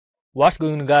What's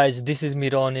going on, guys? This is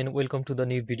Miron and welcome to the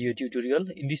new video tutorial.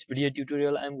 In this video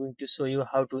tutorial I'm going to show you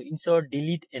how to insert,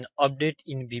 delete and update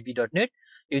in VB.NET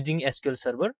using SQL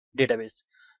Server database.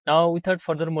 Now without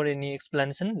furthermore any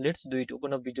explanation, let's do it.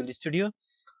 Open up Visual Studio,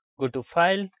 go to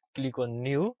File, click on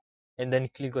New and then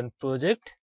click on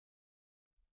Project,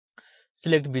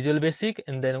 select Visual Basic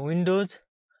and then Windows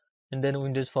and then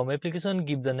Windows Form Application.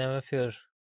 Give the name of your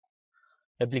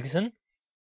application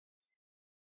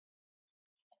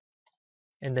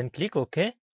and then click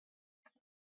OK.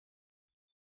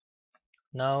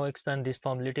 Now expand this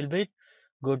form little bit,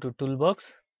 go to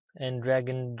Toolbox and drag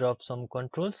and drop some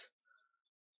controls,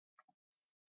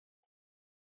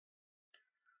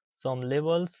 some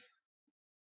labels,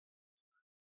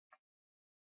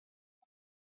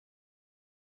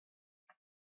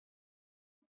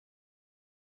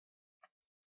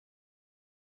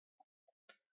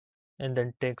 and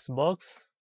then text box,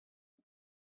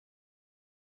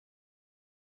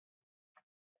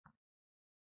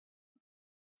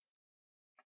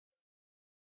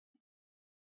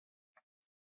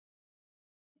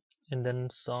 and then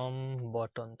some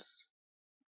buttons.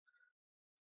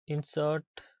 Insert,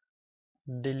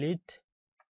 delete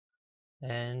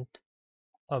and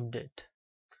update.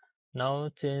 Now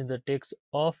change the text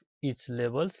of each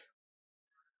labels.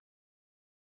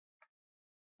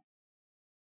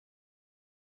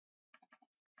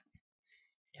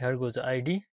 Here goes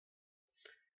ID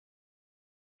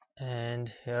and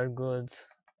here goes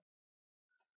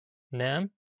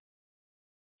name,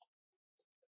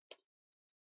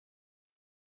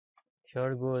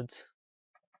 here goes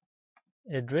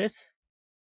address,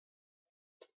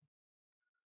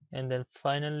 and then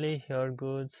finally here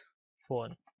goes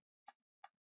phone.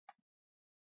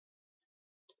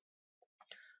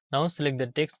 Now select the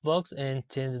text box and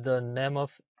change the name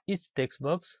of each text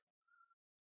box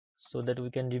so that we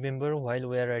can remember while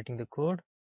we are writing the code.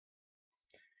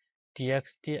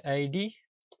 txt id,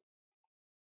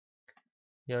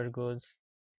 here goes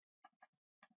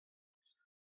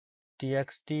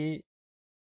txt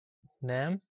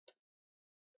name,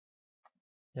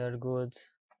 here goes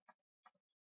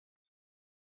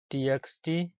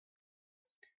txt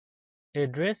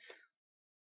address,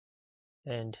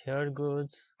 and here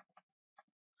goes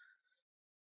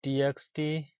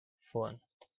txt phone,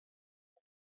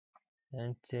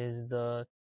 and change the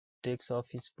text of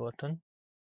each button.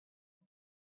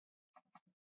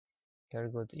 Here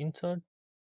goes insert,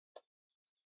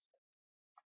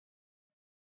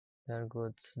 here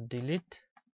goes delete,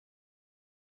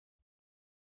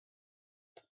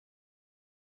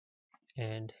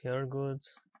 and here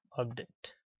goes update.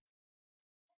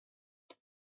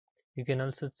 You can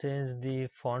also change the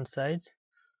font size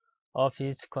of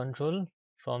each control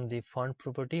from the font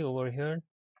property over here,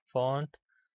 font,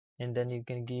 and then you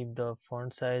can give the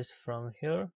font size from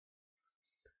here.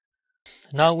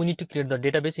 Now we need to create the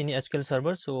database in SQL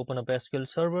Server. So open up SQL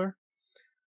Server,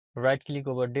 right click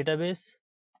over database,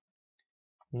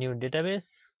 new database,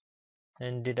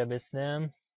 and database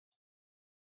name,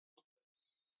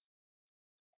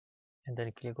 and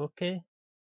then click OK.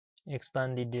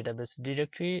 Expand the database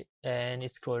directory and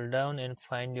scroll down and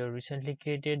find your recently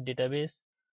created database.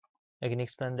 Again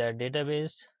expand that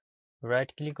database,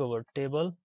 right click over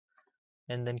table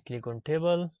and then click on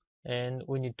table, and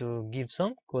we need to give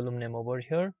some column name over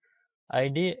here,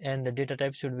 ID, and the data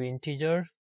type should be integer,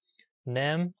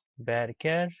 name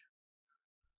varchar,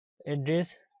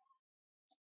 address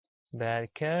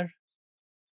varchar,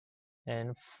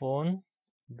 and phone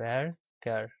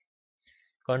varchar.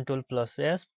 Control plus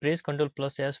S, press Control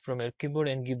plus S from your keyboard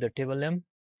and give the table name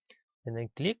and then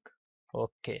click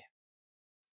OK.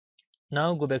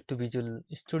 Now go back to Visual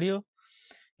Studio.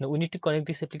 Now we need to connect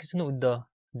this application with the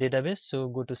database. So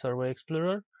go to Server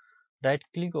Explorer, right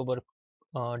click over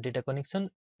data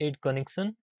connection, add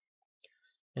connection,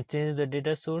 and change the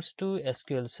data source to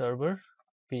SQL Server.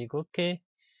 Click OK,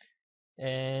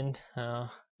 and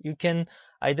you can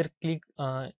either click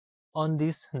on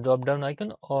this drop down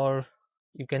icon or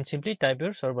you can simply type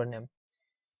your server name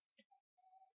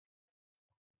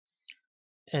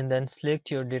and then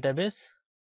select your database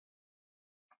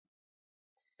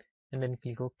and then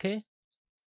click OK.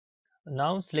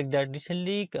 Now select that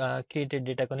recently created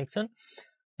data connection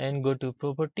and go to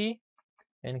property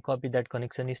and copy that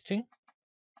connection string.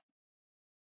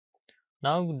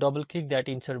 Now double click that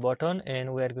insert button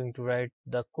and we are going to write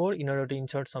the code in order to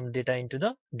insert some data into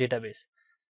the database.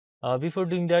 Before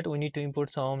doing that, we need to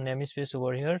import some namespace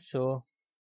over here. So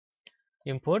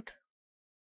import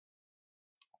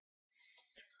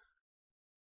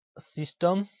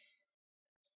system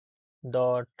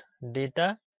dot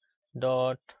data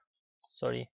dot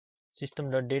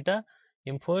system.data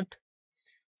import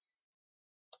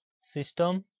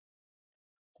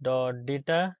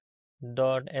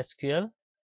system.data.sql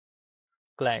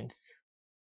clients.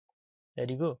 There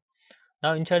you go.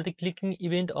 Now inside the clicking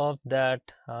event of that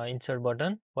insert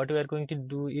button, what we are going to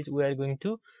do is we are going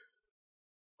to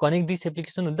connect this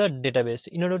application with the database.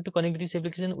 In order to connect this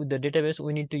application with the database,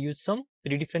 we need to use some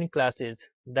predefined classes.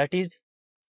 That is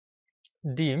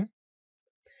dim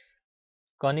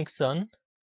connection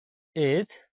is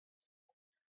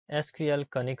SQL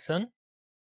connection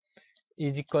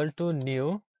is equal to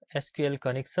new SQL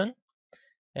connection,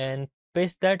 and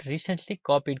paste that recently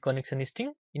copied connection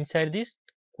string inside these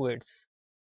quotes,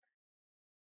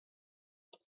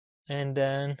 and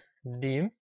then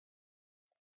dim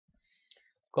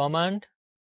command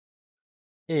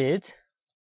is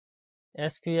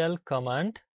SQL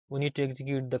command. We need to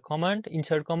execute the command,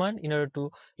 insert command, in order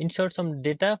to insert some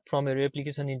data from your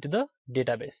application into the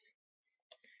database,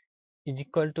 is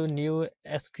equal to new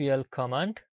SQL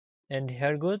command, and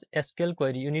here goes SQL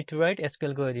query. You need to write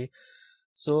SQL query.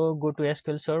 So go to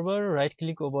SQL server, right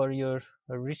click over your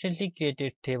recently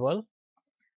created table,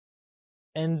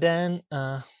 and then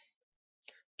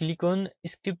click on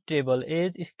script table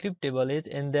as,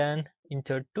 and then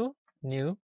insert to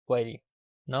new query.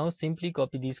 Now simply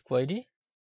copy this query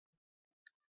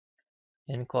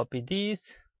and copy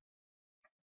this,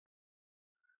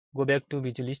 go back to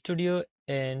Visual Studio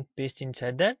and paste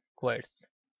inside that queries.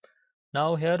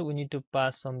 Now here we need to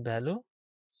pass some value.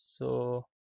 So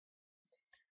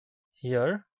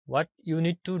here what you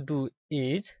need to do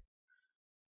is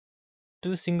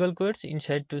two single quotes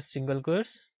inside two single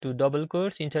quotes, two double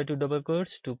quotes inside two double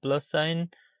quotes, two plus sign,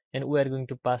 and we are going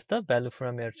to pass the value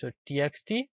from here. So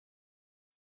txt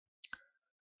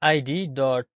id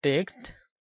dot text,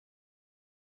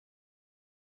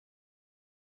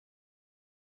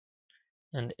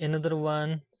 and another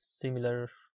one similar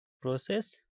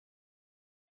process,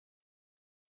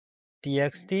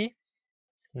 txt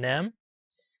name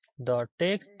dot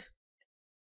text,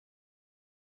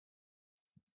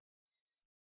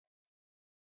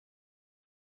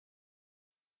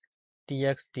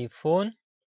 txt phone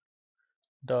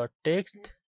dot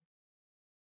text,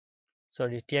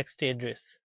 sorry, txt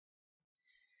address,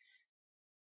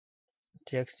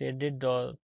 txt address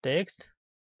dot text,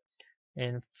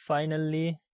 and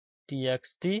finally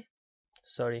txt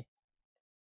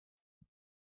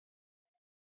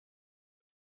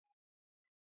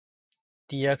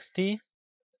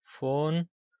phone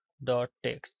dot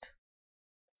text.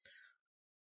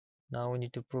 Now we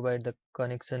need to provide the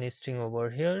connection string over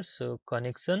here. So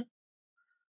connection.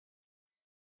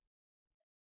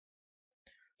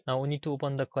 Now we need to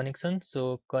open the connection.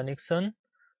 So connection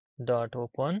dot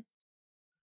open,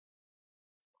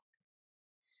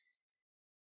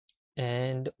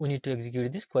 and we need to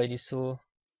execute this query. So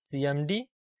cmd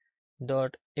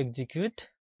dot execute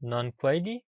non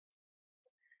query.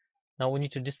 Now we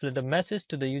need to display the message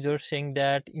to the user saying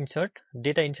that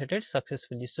data inserted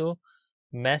successfully. So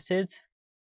message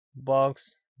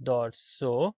box dot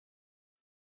show,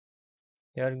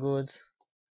 here goes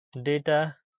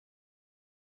data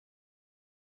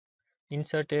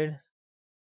inserted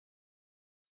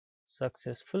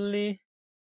successfully,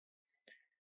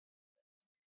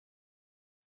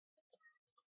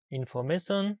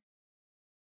 information,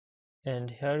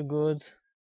 and here goes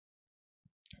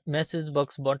message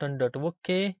box button dot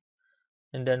ok,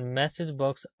 and then message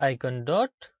box icon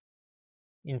dot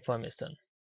information.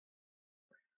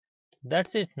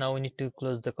 That's it. Now we need to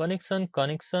close the connection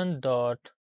dot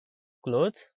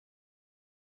close.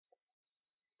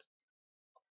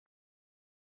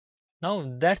 Now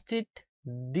that's it.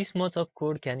 This much of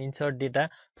code can insert data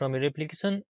from your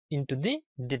application into the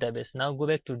database. Now go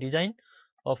back to design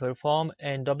of your form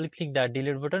and double click that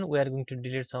delete button. We are going to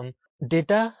delete some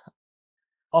data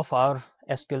of our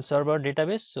SQL server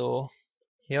database. So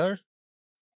here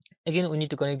again we need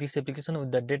to connect this application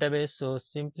with the database. So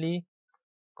simply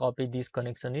copy this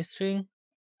connection string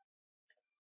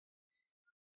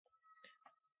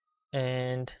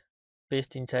and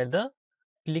paste inside the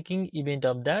clicking event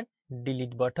of that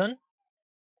delete button.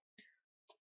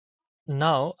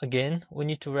 Now again we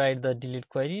need to write the delete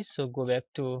query. So go back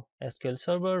to SQL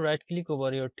server, right click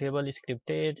over your table script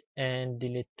edge and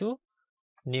delete to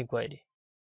new query.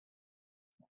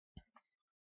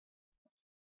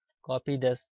 Copy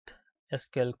this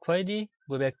SQL query,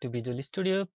 go back to Visual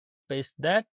Studio, paste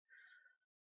that,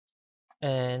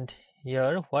 and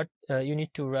here what you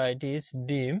need to write is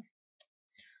dim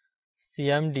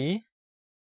cmd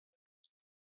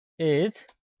is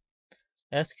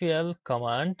SQL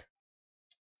command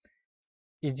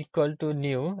is equal to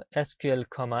new SQL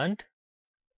command,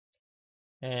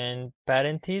 and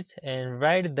parentheses and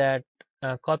write that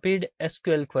copied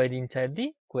SQL query inside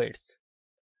the quotes.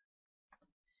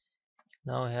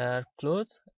 Now here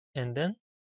close and then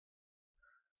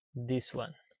this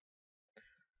one.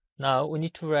 Now we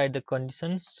need to write the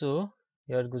condition, so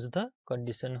here goes the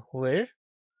condition where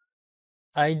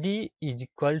id is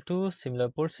equal to similar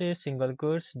process single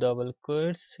quotes double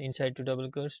quotes inside two double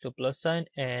quotes to plus sign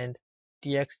and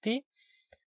txt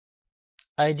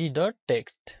id dot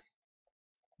text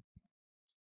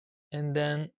and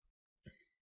then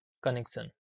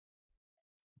connection,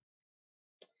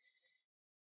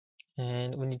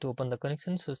 and we need to open the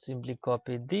connection, so simply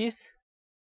copy this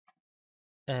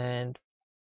and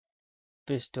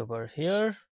paste over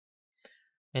here,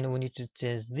 and we need to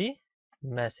change the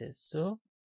message, so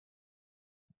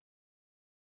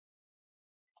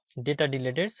data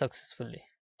deleted successfully,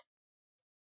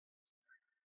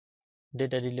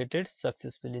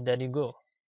 there you go.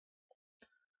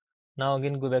 Now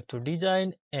again go back to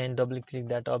design and double click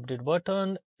that update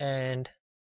button, and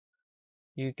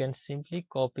you can simply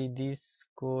copy this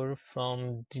code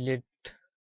from delete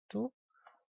to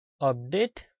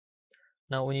update.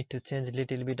 Now we need to change a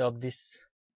little bit of this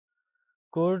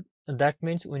code, that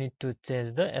means we need to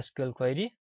change the SQL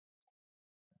query.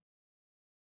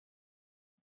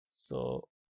 So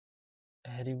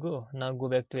here you go. Now go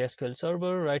back to SQL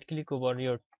server, right click over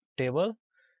your table,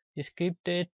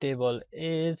 scripted table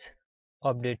is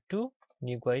update to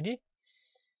new query,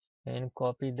 and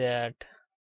copy that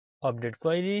update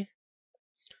query,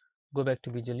 go back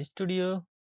to Visual Studio,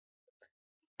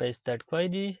 paste that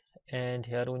query, and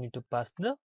here we need to pass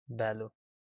the value.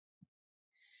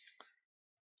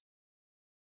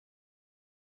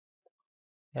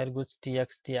 Here goes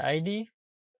txt id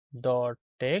dot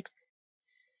text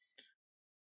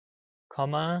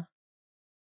comma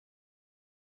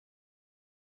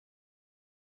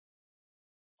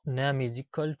name is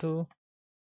equal to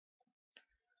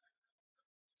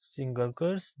single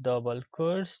quotes double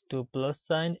quotes to plus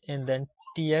sign and then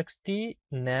txt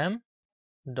name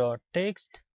dot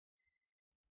text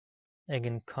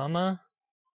again comma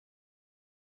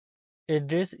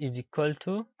address is equal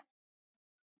to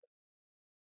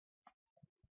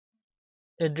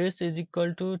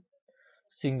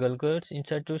single quotes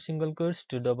inside two single quotes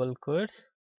to double quotes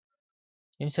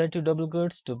inside two double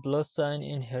quotes to plus sign,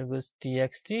 and here goes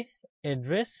txt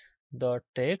address dot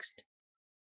text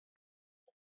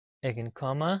again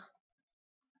comma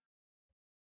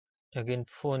again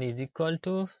phone is equal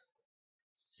to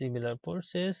similar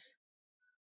process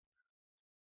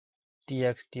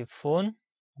txt phone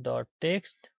dot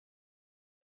text,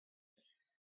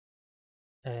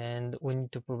 and we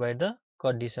need to provide the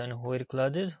condition where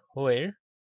clauses where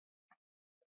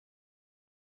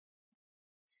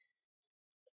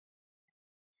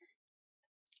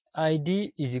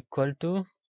id is equal to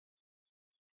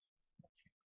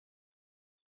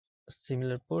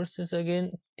similar process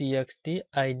again txt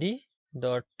id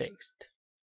dot text.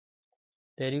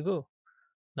 There you go.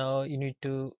 Now you need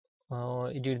to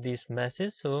edit this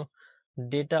message, so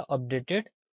data updated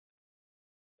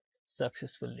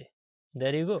successfully.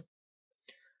 There you go.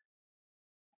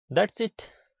 That's it.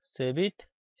 Save it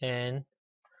and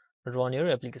run your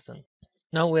application.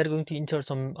 Now we are going to insert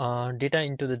some data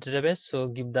into the database, so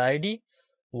give the id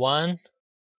 1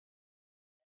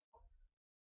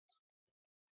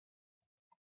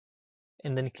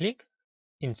 and then click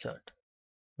insert.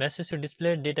 Message to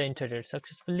display data inserted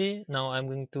successfully. Now I'm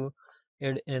going to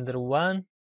add another one,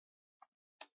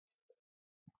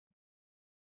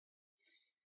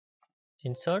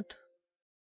 insert,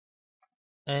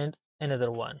 and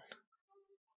another one,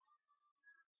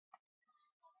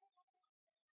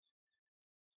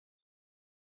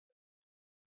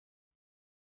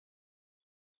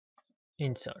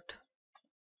 insert.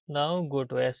 Now go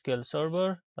to SQL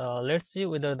server. Let's see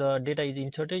whether the data is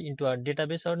inserted into our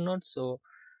database or not. So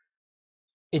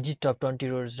edit top 20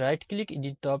 rows, right click,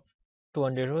 edit top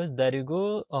 200 rows. There you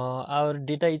go. Our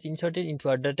data is inserted into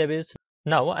our database.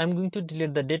 Now I'm going to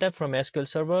delete the data from SQL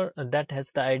server that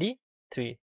has the ID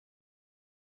 3.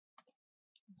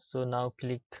 So now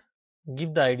click,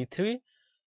 give the ID 3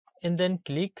 and then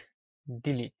click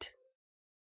delete.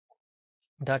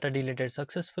 Data deleted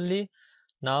successfully.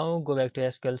 Now go back to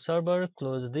SQL server,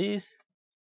 close this,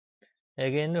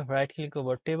 again right click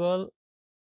over table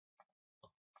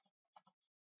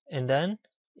and then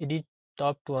edit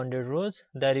top 200 rows.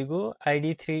 There you go,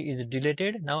 id 3 is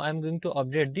deleted. Now I'm going to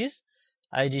update this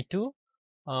id 2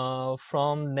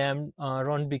 from name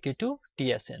Ron BK to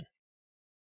TSN.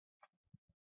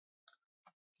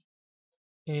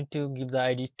 You need to give the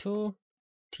id 2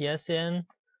 TSN.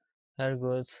 Here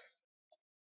goes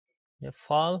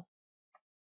Nepal,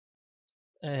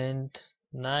 and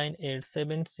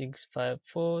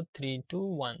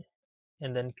 987654321,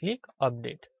 and then click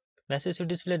update. Message to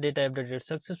display data updated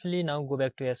successfully. Now go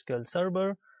back to SQL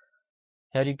server.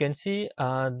 Here you can see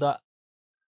the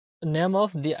name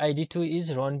of the ID2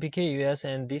 is ronbkus,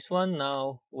 and this one,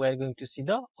 now we are going to see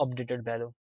the updated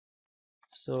value.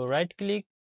 So right click,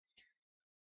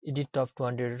 edit top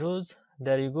 200 rows.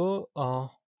 There you go.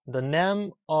 The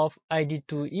name of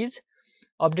ID2 is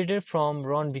updated from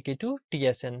ronbk to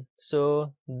tsn.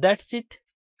 So that's it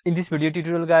in this video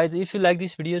tutorial, guys. If you like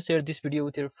this video, share this video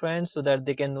with your friends so that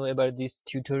they can know about these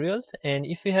tutorials. And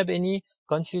if you have any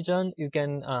confusion, you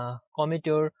can comment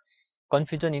your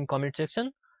confusion in comment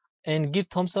section, and give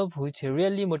thumbs up, which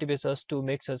really motivates us to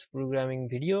make such programming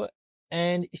video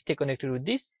and stay connected with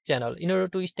this channel. In order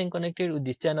to stay connected with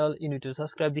this channel, you need to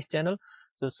subscribe this channel.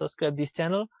 So subscribe this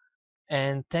channel,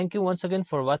 and thank you once again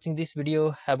for watching this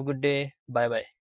video. Have a good day. Bye bye.